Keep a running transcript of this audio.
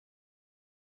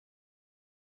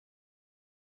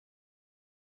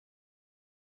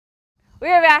We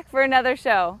are back for another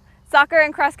show. Soccer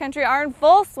and cross country are in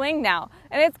full swing now,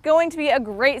 and it's going to be a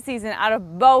great season out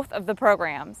of both of the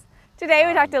programs. Today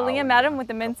we talked to Liam Madden with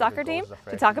the men's soccer team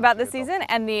to talk about the season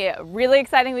and the really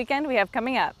exciting weekend we have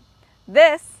coming up.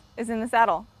 This is In the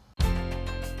Saddle.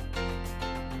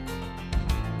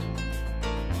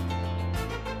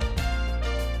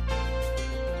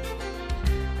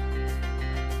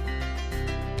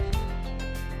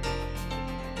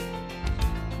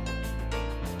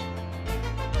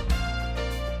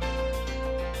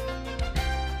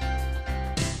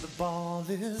 Ball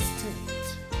is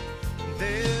tipped,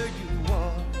 there you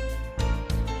are.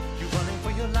 You're running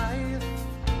for your life.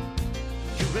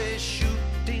 You're a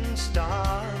shooting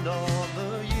star, and all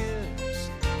the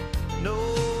years no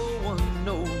one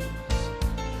knows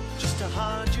just how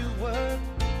hard you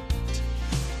worked,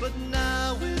 but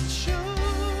now it shows.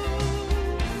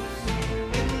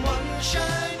 In one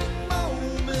shining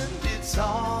moment, it's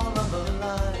all on the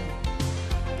line.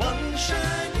 One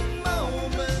shining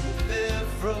moment, they're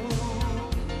frozen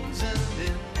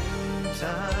in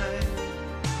time.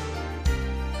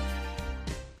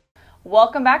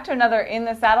 Welcome back to another In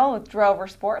the Saddle with Drover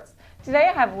Sports. Today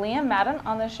I have Liam Madden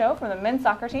on the show from the men's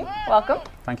soccer team. Welcome.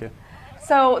 Thank you.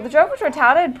 So the Drovers were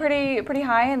touted pretty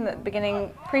high in the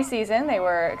beginning preseason. They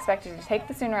were expected to take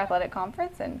the Sooner Athletic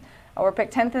Conference and were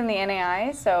picked 10th in the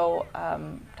NAI. So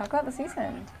talk about the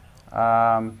season.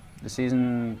 The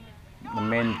season, the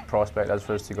main prospect is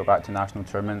for us to go back to national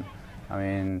tournament. I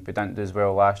mean, we didn't do as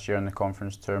well last year in the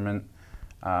conference tournament.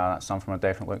 That's something we're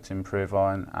definitely looking to improve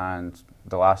on, and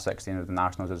the last 16 of the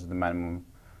nationals is the minimum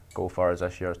goal for us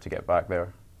this year, is to get back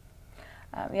there.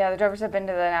 Yeah, the Drovers have been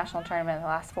to the national tournament the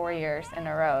last 4 years in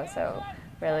a row, so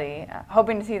really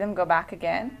hoping to see them go back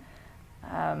again.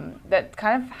 That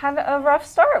kind of had a rough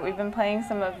start. We've been playing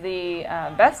some of the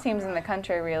best teams in the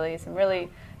country, really, some really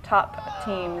top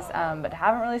teams, but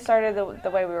haven't really started the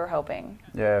way we were hoping.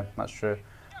 Yeah, that's true.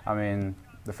 I mean,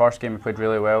 the first game we played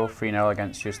really well, 3-0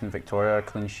 against Houston Victoria,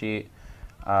 clean sheet.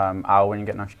 Alwyn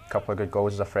getting a couple of good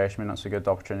goals as a freshman, that's a good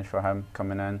opportunity for him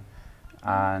coming in.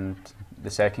 And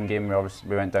the second game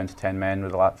we went down to 10 men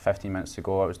with 15 minutes to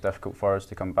go. It was difficult for us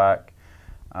to come back.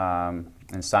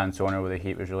 In San Antonio where the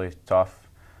heat was really tough,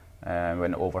 we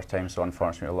went to overtime, so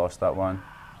unfortunately we lost that one.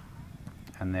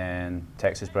 And then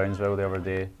Texas Brownsville the other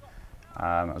day,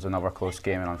 it was another close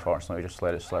game, and unfortunately we just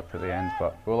let it slip at the end.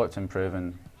 But we'll look to improve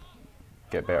and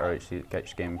get better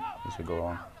each game as we go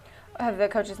on. Have the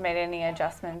coaches made any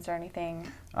adjustments or anything?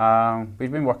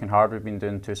 We've been working hard. We've been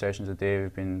doing 2 sessions a day.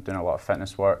 We've been doing a lot of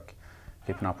fitness work,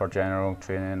 keeping up our general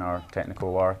training, our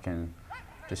technical work, and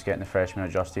just getting the freshmen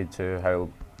adjusted to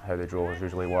how the Drovers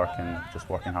usually work, and just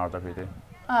working hard every day.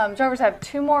 Drovers have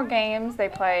 2 more games. They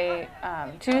play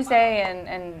Tuesday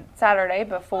and Saturday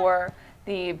before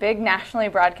the big nationally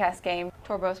broadcast game.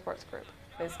 Torbo Sports Group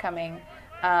is coming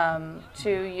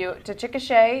to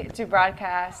CHICKASHA to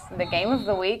broadcast the game of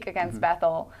the week against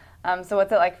Bethel. So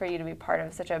what's it like for you to be part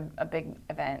of such a big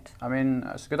event? I mean,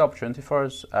 it's a good opportunity for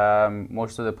us.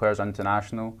 Most of the players are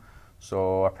international,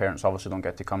 so our parents obviously don't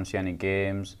get to come see any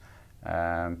games.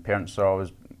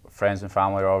 Friends and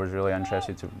family are always really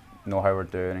interested to know how we're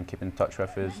doing and keep in touch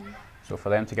with us. So for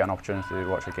them to get an opportunity to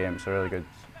watch a game, it's a really good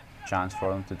chance for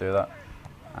them to do that.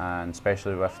 And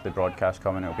especially with the broadcast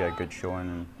coming, it'll be a good showing,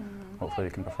 and hopefully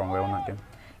we can perform well in that game.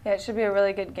 Yeah, it should be a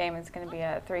really good game. It's going to be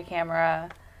a 3-camera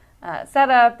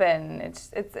setup, and it's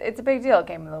a big deal,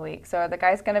 game of the week. So are the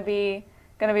guys going to be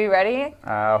ready?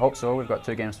 I hope so. We've got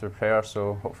 2 games to prepare,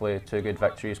 so hopefully 2 good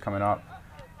victories coming up.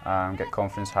 Get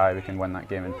confidence high, we can win that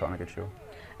game and put on a good show.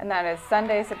 And that is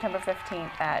Sunday, September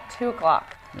 15th at 2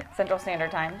 o'clock Central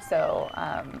Standard Time. So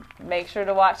make sure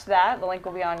to watch that. The link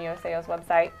will be on USAO's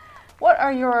website. What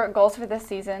are your goals for this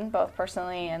season, both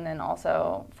personally and then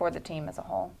also for the team as a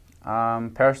whole?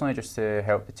 Personally, just to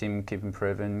help the team keep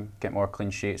improving, get more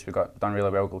clean sheets. We done really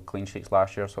well with clean sheets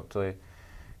last year, so hopefully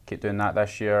keep doing that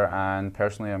this year. And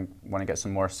personally, I want to get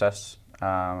some more assists.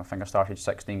 I think I started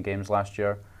 16 games last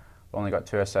year. Only got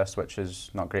 2 assists, which is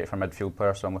not great for a midfield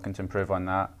player, so I'm looking to improve on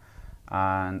that.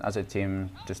 And as a team,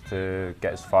 just to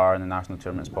get as far in the national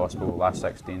tournament as possible. Last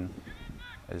 16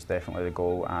 is definitely the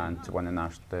goal, and to win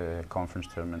the conference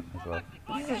tournament as well.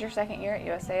 This is your 2nd year at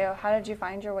USAO. How did you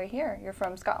find your way here? You're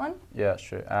from Scotland? Yeah, that's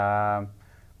true.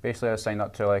 Basically, I signed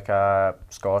up to like a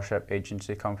scholarship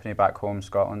agency company back home in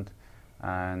Scotland,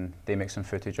 and they make some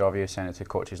footage of you, send it to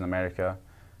coaches in America.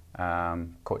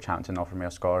 Coach Hampton offered me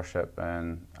a scholarship,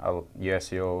 and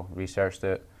USAO researched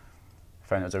it,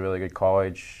 found it was a really good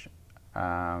college.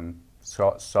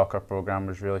 Soccer program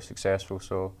was really successful,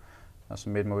 so that's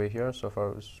made my way here. So far,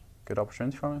 it was a good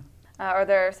opportunity for me. Are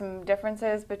there some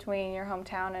differences between your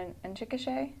hometown and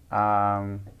CHICKASHA?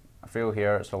 I feel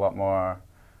here it's a lot more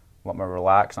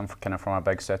relaxed. I'm kind of from a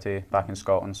big city back in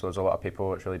Scotland, so there's a lot of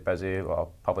people, it's really busy, a lot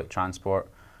of public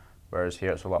transport, whereas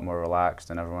here it's a lot more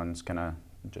relaxed and everyone's kind of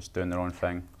just doing their own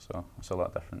thing, so it's a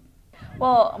lot different.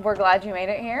 Well, we're glad you made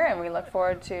it here, and we look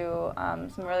forward to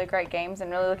some really great games,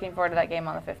 and really looking forward to that game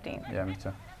on the 15th. Yeah, me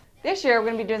too. This year, we're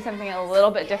going to be doing something a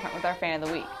little bit different with our Fan of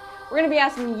the Week. We're going to be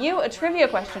asking you a trivia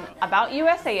question about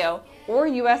USAO or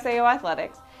USAO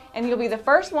athletics, and you'll be the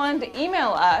first one to email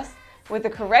us with the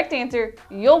correct answer.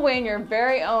 You'll win your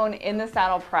very own In the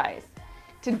Saddle prize.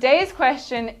 Today's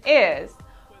question is,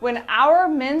 when our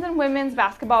men's and women's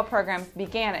basketball programs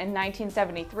began in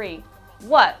 1973,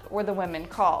 what were the women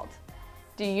called?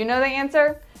 Do you know the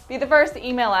answer? Be the first to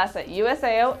email us at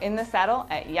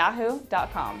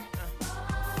usaointhesaddle@yahoo.com.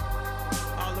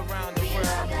 All around the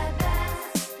world.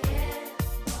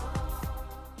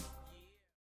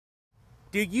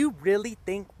 Do you really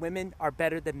think women are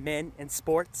better than men in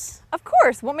sports? Of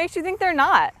course. What makes you think they're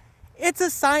not? It's a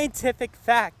scientific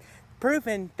fact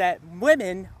proven that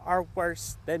women are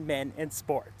worse than men in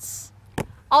sports.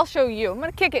 I'll show you. I'm going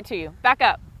to kick it to you. Back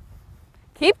up.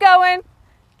 Keep going.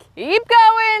 Keep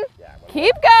going.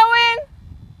 Keep going.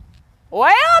 Way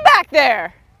on back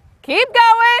there. Keep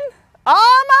going.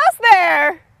 Almost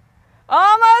there.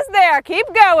 Almost there.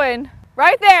 Keep going.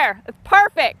 Right there. It's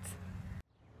perfect.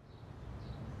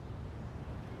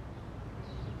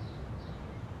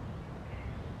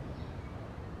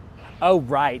 Oh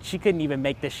right, she couldn't even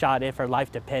make this shot if her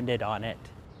life depended on it.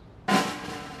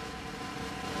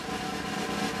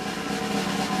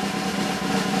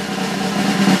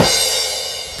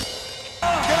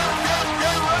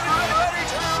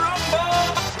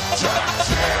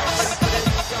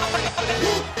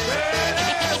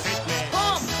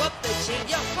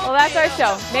 Well, that's our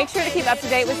show. Make sure to keep up to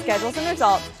date with schedules and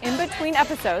results in between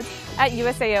episodes at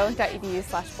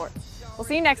usao.edu/sports. We'll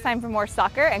see you next time for more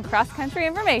soccer and cross-country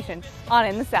information on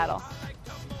In the Saddle.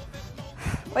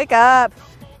 Wake up.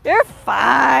 You're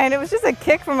fine. It was just a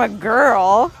kick from a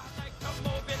girl.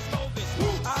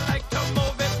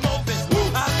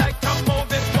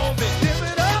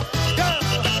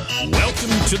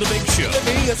 Welcome to the big show.